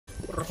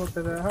Ojos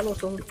te deja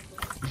los ojos.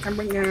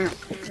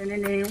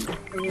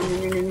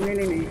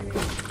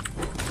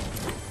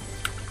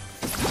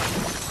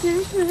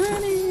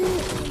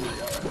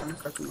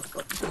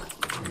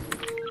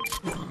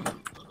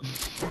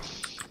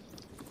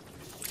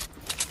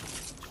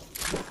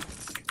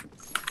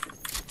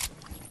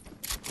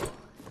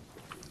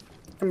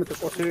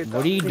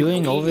 What are you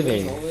doing over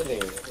there?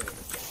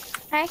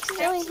 I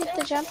accidentally hit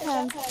the jump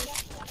pad.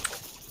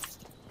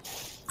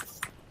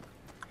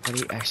 What are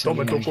you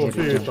accidentally hit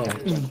the jump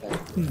pad?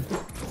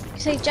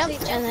 So I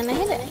jumped and then I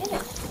hit it.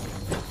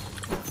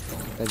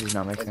 That does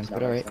not make sense,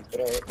 but alright.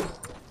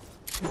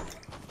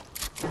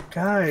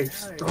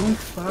 Guys, don't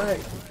fight.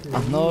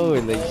 No,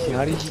 like,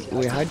 how did you,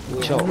 wait, how,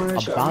 so,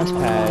 a bounce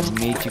pad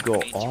made you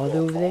go all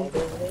the way over there?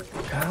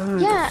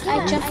 Guys. Yeah,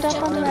 I jumped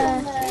up on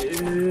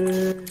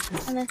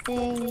the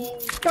thing.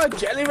 Got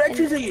jelly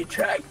wrenches in your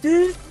track,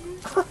 dude?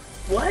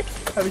 What?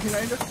 Have you seen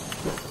that?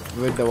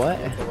 With the what?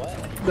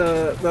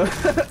 The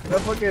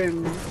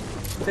fucking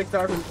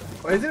TikTok.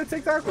 Is it a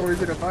TikTok or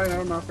is it a Vine? I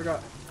don't know, I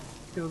forgot.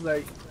 He was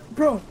like,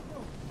 bro.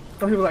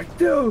 So he was like,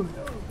 dude,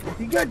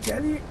 you got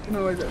jelly?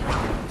 No, is it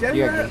jelly?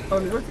 Yeah.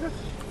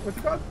 What's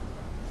it called?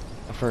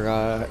 I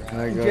forgot.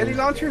 Jelly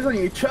launchers on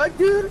your truck,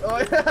 dude? Oh,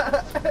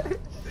 yeah.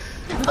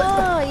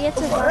 Oh, yeah,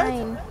 it's a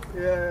Vine.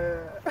 Yeah.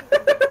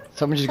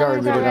 Someone just got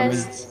rebooted on me.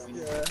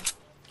 Yeah.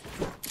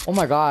 Oh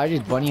my god, I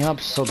just bunny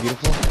hopped so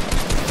beautiful.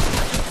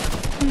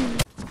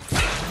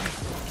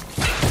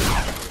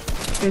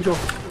 Angel,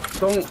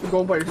 don't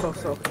go by yourself,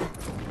 so.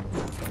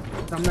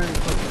 I'm not even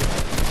close.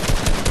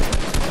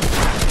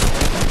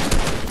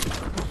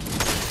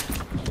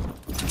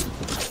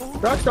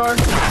 Rockstar!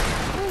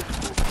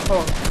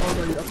 Oh, I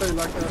thought you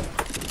liked that.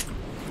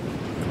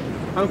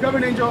 I'm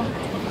coming, Angel.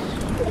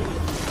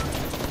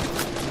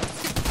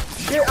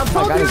 Yeah, I'm Oh my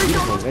god, talking, it's Angel.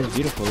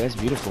 beautiful. That's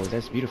beautiful. That's beautiful.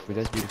 That's beautiful.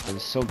 That's beautiful.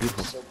 It's so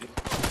beautiful.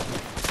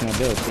 Can I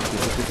build?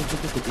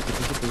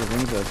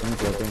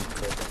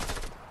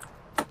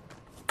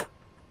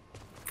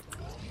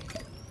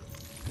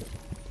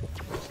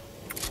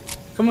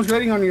 Someone's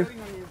waiting on you.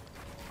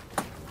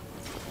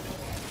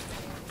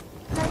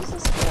 How is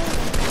this scary?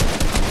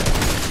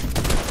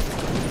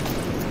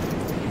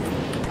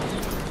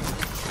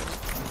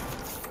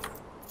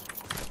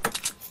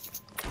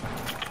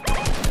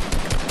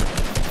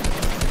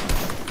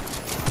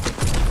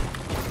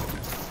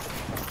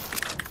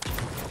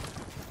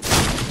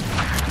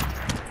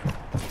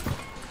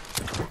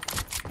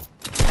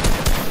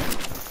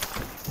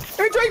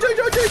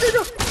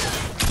 Angel!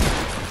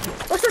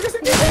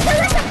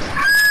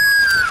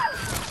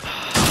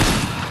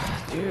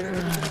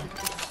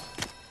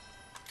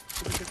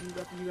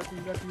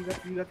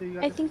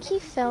 I think he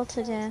fell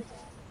to death.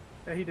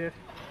 Yeah, he did.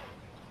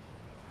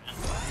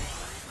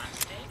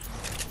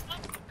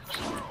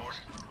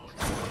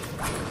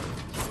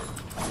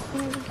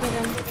 I'm gonna get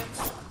him.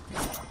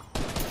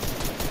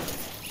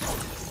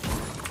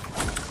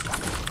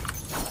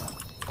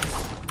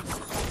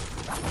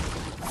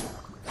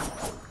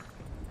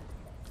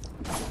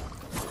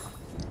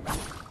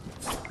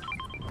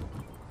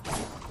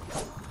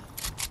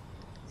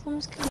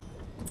 Someone's coming.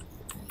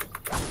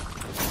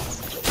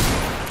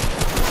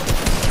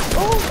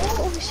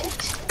 Oh shit.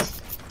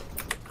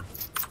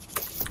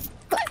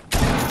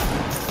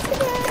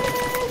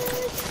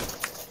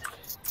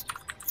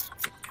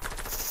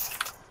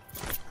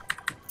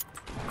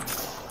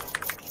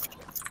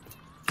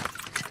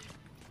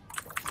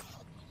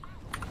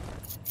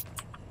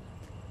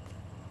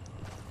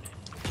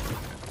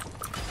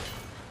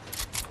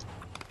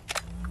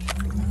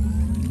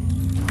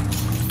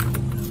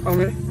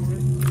 Okay.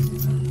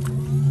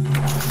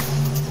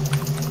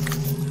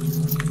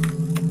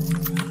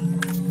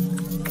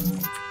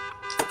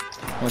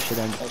 What should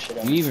I?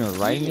 You even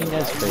writing me?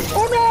 That's crazy.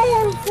 Oh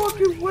no!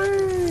 Fucking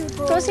way,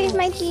 bro! Go save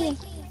Mikey.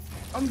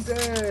 I'm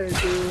dead,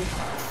 dude.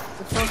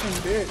 The fucking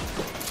bitch.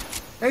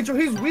 Angel,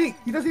 he's weak.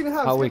 He doesn't even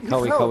have. How weak? He's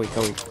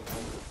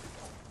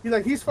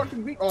like, he's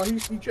fucking weak. Oh, he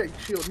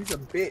checked shield. He's a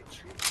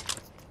bitch.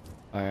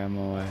 Alright, I'm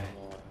away.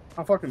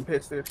 I'm fucking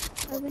pissed, dude.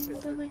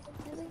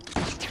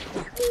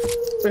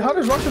 Wait, how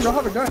does Russian not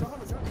have a gun?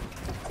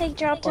 They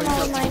dropped in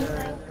all of mine.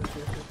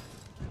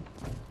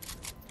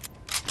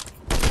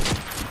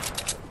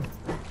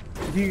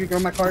 Did you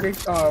get my card,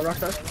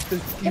 Rockstar?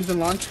 Just use and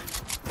launch.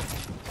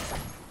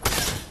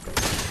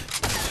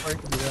 Or you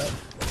can do that.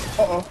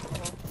 Uh-oh.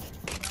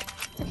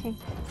 Okay.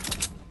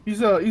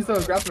 He's a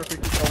grappler freak.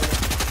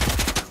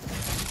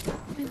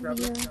 I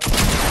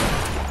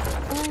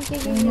want to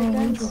give you your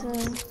gun, so...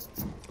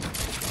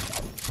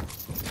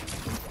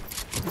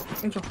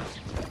 Angel.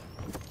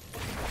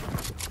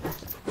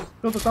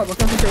 Go to the top.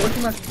 What's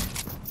your match?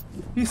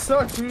 He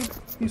sucks, dude.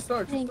 He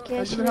sucks. Thank you.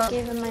 I should have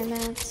given my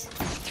mats.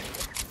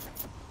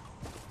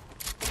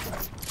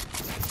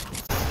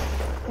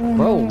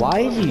 Bro, why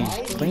is he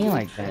playing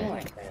like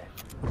that?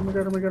 Oh my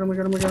god.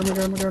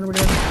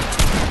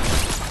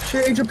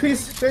 Shit, Angel, please.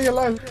 Stay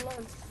alive.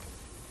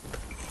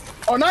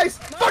 Oh, nice.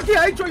 Fuck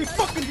yeah, Angel. You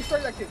fucking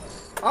destroyed that kid.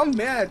 I'm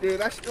mad,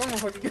 dude. I'm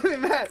fucking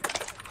getting mad.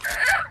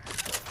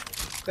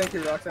 Thank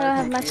you, Roxanne. I don't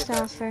have much appreciate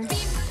to offer.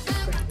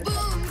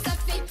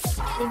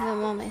 Leave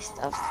them all my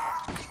stuff.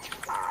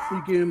 that.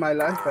 You giving my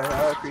life back.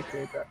 I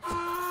appreciate that.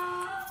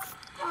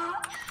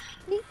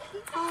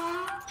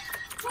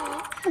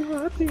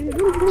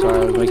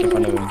 Sorry, I was making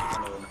fun of him.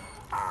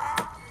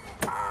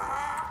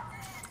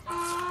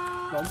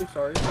 Don't be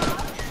sorry.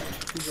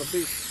 He's a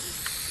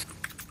beast.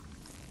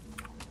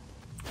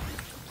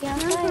 Yeah, I'm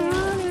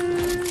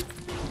fine.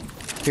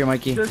 Here,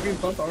 Mikey. Just green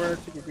pump. Alright,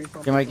 green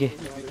pump. Here, Mikey.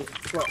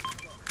 What?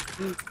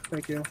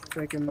 Thank you.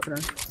 Thank you, my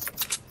friend.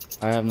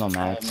 I have no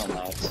mats.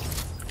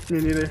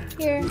 Me neither.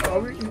 Here. No,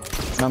 I'm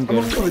I'm good.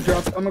 gonna go for the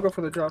drop. I'm gonna go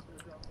for the drop.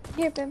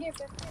 Here, babe.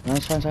 No,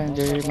 it's fine.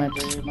 There your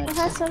mats. I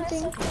have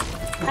something.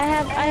 I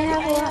have a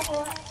lot.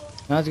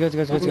 No, it's good. Hey,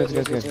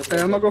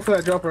 I'm gonna go for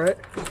that drop, right?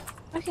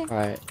 Okay.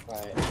 Alright.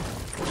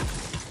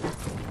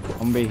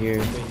 I'm gonna be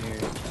here.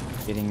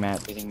 Getting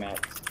mats.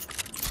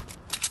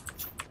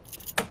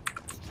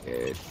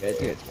 Good.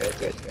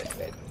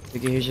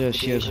 Look, here's your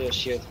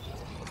shield.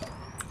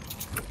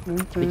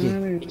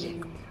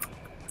 Mickey.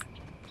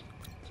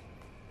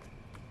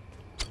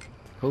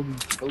 Kobe.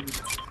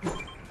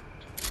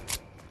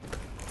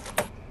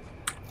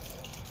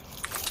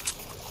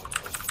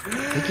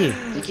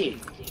 Mickey.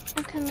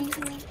 I'm coming.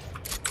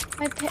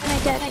 My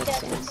dad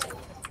texted me.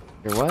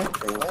 Your what?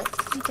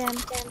 My dad.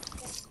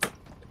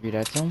 Your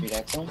dad's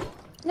home?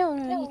 No,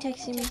 he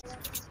texted me.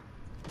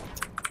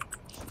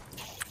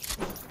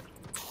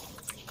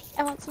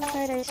 I want some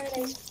fried ice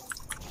cream.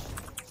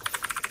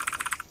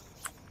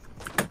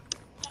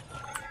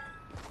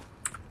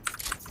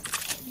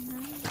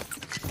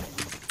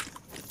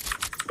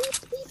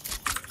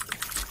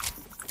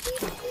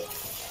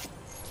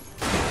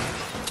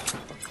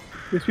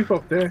 There's people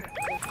up there.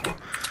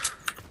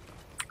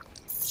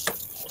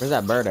 Where's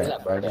that bird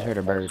at? I just heard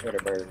a bird.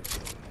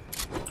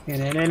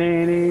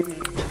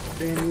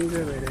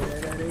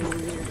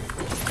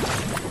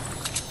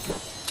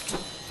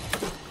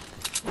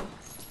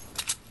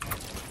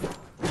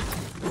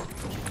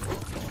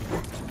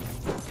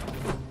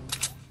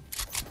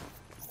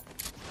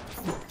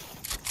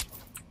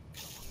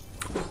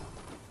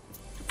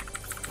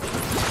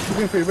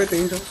 You for your birthday,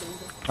 Angel?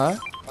 Huh?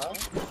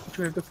 What you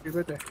gonna do for your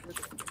birthday?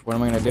 What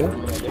am I gonna do?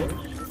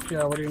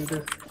 Yeah, what are you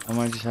gonna do? I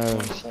might just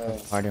have a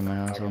party in my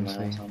house,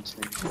 honestly. I'm just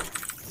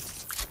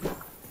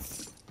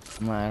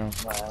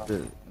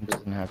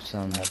gonna have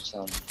some friends.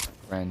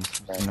 I'm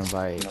just gonna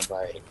invite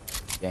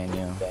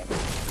Daniel. I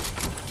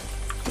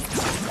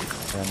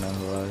don't know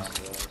who else.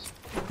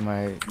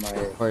 My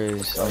party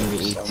is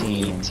only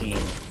 18.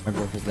 My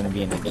girlfriend's gonna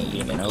be in the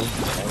game, you know?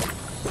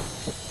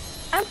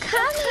 I'm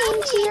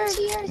coming to your.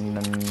 You're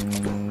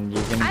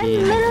gonna I'm be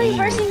in the literally game.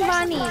 versing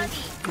Bonnie.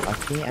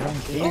 Okay, I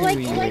don't care Like-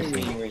 who like-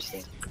 you're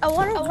versing. I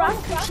want to rock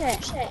the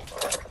shit.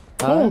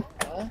 Huh?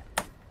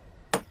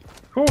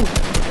 Who?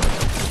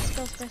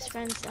 Girl's best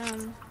friend's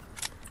sister.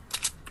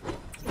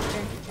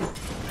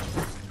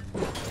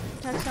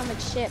 Talks so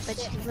much shit, but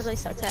she literally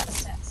sucks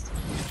ass.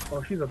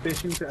 Oh, she's a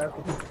bitch. She needs to ask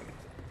me.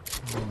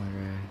 Oh my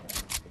god.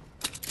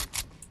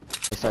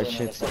 I start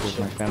shit because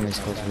my family's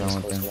close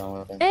around with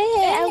them. Hey,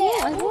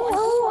 I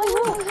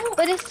won't.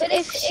 But if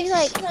she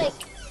like,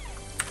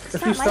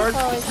 If you start,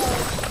 I'm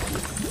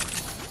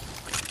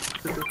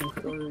not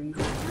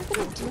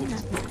gonna do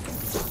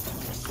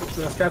nothing.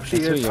 the step she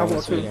That's who is, you I are, will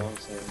that's who too. you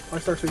are. I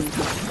start shooting you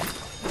too.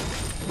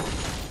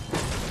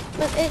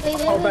 But they I'll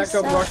literally back up,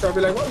 suck. Rockstar. I'll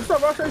be like, what's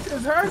up, Rockstar? It's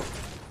her?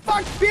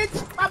 Fuck, bitch!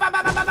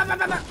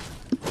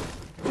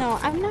 No,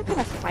 I'm not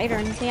gonna fight or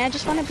anything. I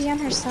just want to be on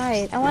her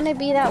side. I want to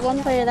be that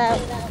one player that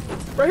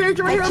Right here,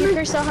 I on juke me.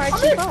 her so hard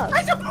she falls.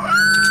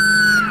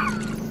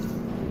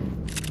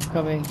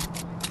 Coming.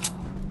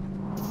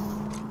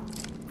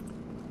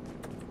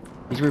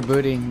 He's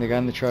rebooting. The guy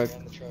in the truck.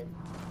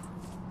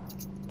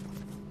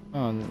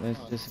 Oh, that's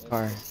just a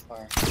car.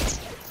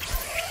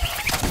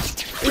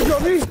 He's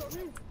on me.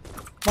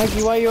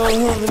 Mikey, why are you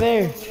over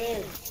there?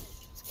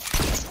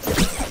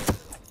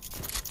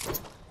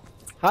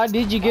 How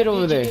did you get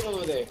over there?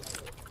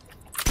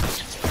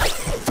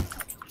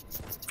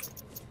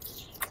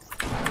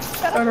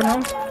 I don't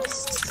know.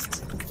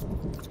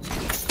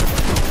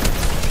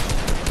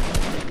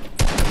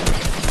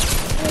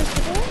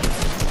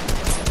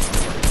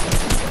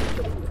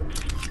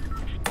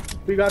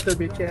 We got the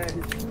bitch ass.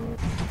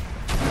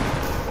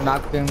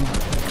 Knocked him.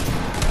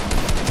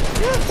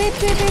 Babe.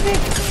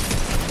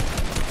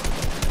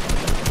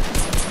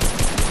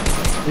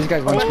 These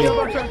guys want me. Hey,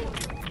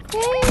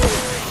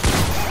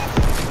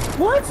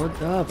 What?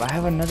 What's up? I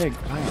have another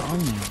guy on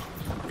me.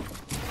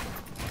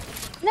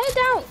 no,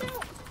 don't.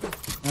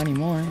 Not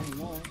anymore. You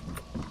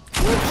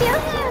kill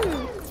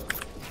him.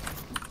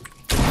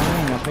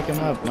 Fine, I'll pick him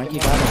up. Mikey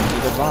got him.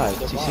 He's a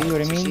bot. You see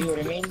what I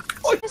mean?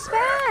 It's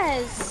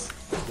spaz.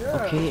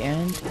 Yeah. Okay,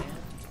 and?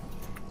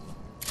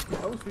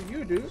 That was for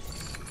you, dude.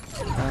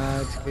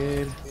 It's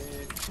good.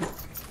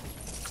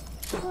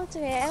 Well, it's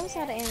okay. I was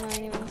out of ammo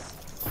anyways.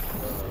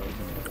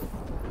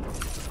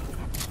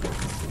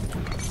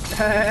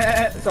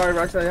 Sorry,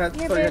 Rockstar. I had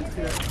Here, sorry, I had babe. to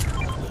see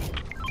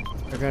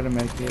that. I got a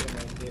medkit.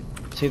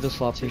 See those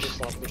floppers?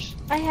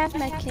 I have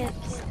my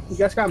kits. You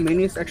guys got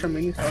minis, extra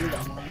minis? I only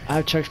got mine. I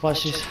have chug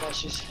splashes.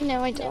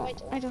 No, I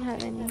don't. I don't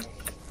have any.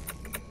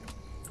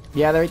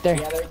 Yeah, they're right there.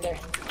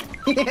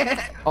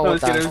 Oh, No,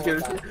 what let's get it, the?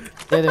 let's get it.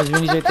 Yeah, there's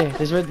minis right there.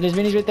 There's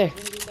minis right there.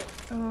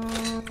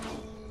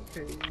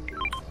 Okay.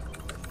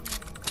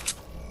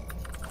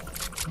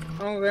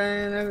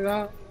 Okay, let's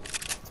go.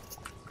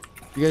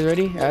 You guys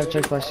ready? I have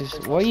chug splashes.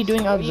 What are you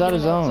doing outside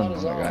of zone? Oh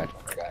my god.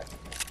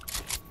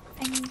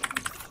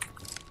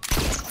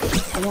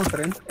 Come on,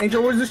 friend.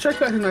 Angel, where's this check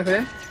back, my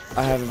friend?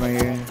 I have it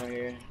right here.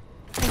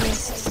 I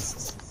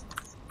missed.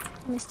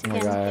 Oh my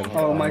god.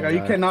 Oh my god,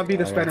 you cannot be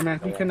the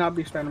Spider-Man. You cannot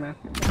be Spider-Man.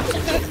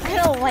 I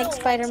don't like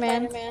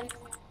Spider-Man.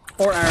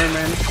 Or Iron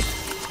Man.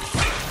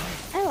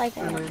 I like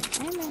Iron Man.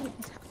 Iron Man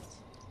is hot.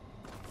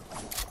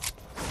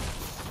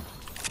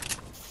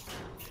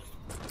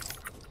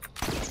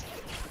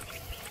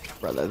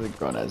 Bro, that's a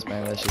grown ass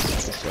man. That's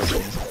just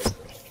disgusting.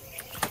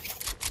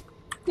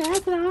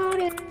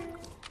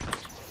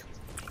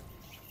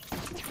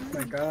 Oh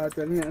my god,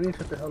 dude, I need to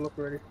shut the hell up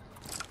already.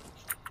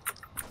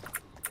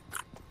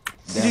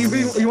 Damn,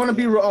 You want to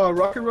be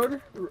Rocket Roader?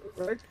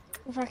 Right?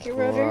 Rocket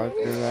Roader.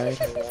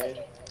 Rocket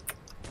ride.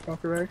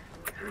 Rocket Ride?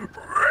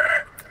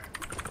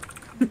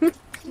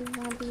 You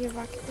wanna be a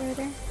Rocket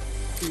Roader?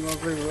 You want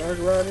to be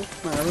Rocket Rider?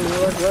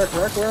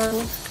 Rocket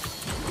Rider?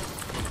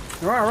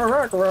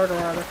 Rocket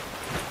Rider.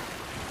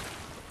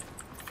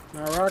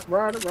 Rock,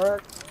 rock,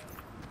 rock.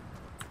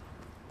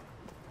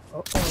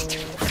 Uh-oh.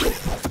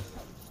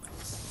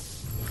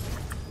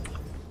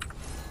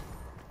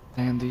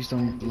 Damn, these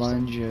don't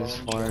lunge as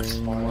far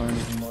anymore.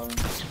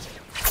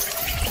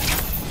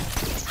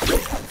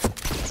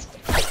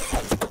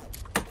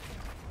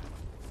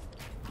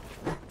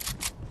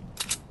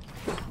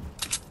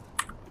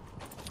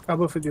 How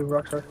about if we do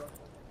Rockstar?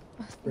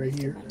 Right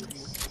here.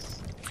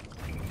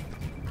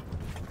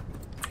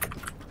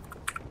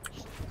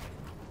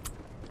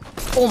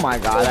 Oh my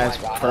god, that's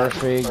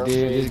perfect,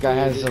 dude. This guy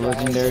has a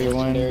legendary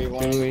one.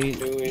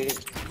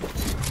 2-8.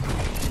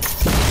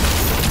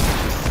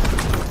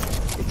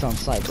 It's on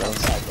site, bro.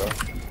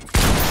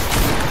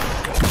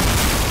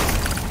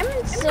 I'm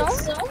in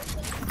zone.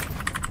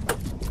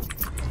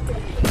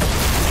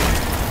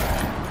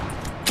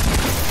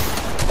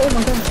 Oh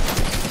my god.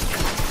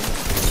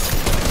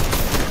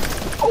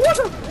 Oh, what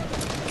the?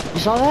 You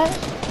saw that?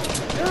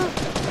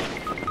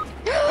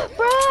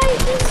 Bro,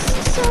 he's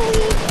so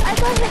weak. I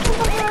got hit from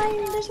behind.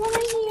 There's one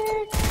right here.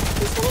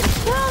 He's gonna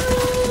kill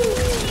me.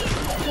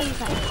 He's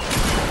like,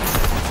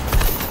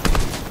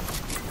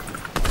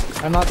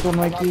 I knocked one,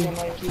 Mikey.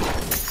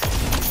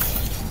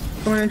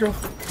 Come on, Angel.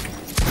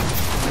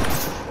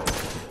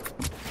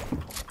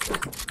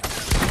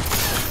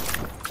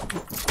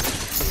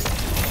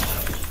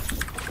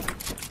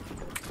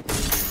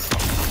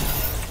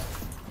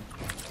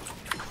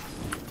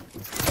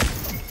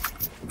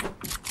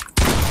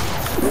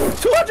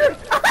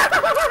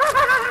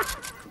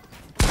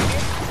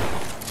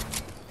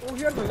 Oh,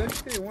 he has a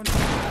legendary one.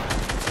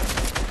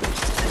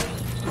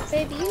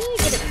 babe, you need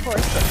to get a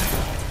corset.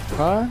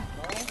 Huh?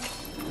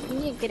 You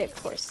need to get a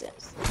corset.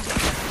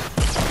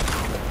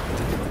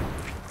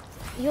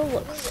 You'll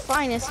look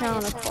fine as hell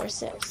in a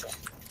corset.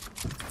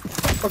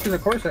 Fuck is a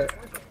corset?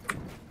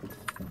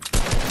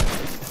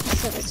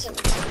 So it's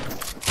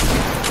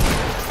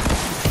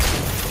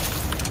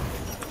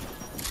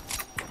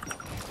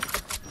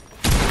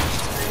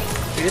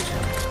Bitch.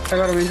 I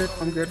got him injured.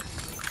 I'm good.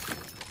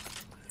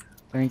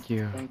 Thank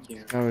you.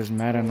 That was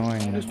mad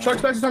annoying. Just chuck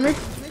splashes on me.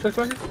 Chuck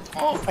splashes.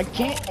 Oh, I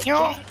can't.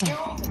 No.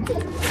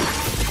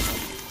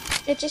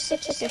 it just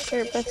looks like a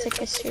shirt, but it's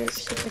like a super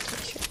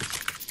t-shirt.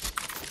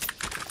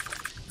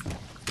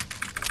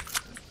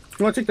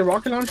 You want to take the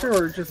rocket launcher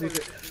or just leave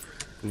it?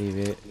 Leave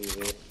it.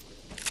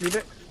 Leave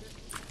it?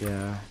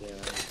 Yeah.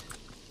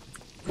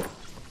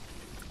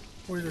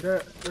 Where's it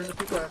at? Where's the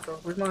people at though?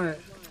 Where's mine at?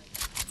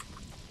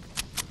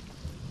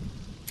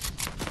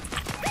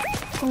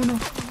 Oh no.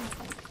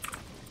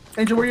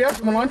 Angel, where you at?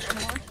 Come on, launch.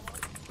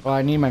 Oh,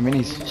 I need my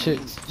minis. Shit.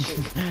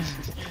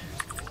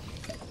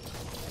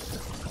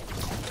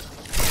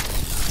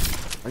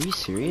 Are you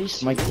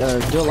serious? Mike, do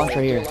a launch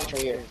right here.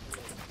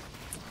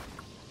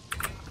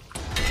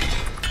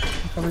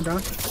 Coming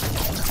down.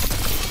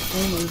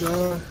 Oh my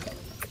god.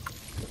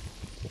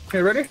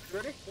 Okay, ready?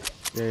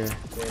 Yeah.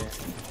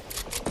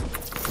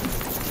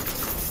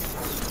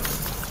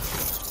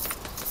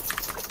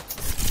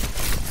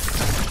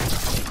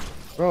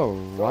 Bro,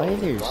 why are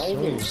they so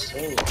urgent?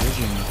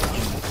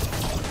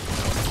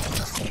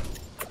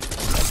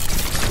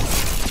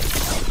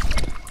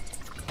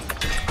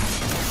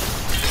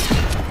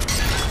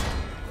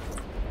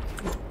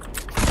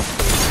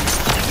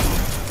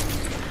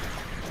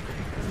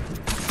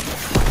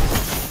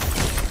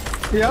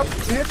 Yep,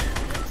 hit.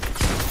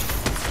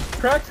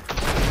 Cracked.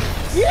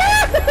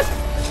 Yes!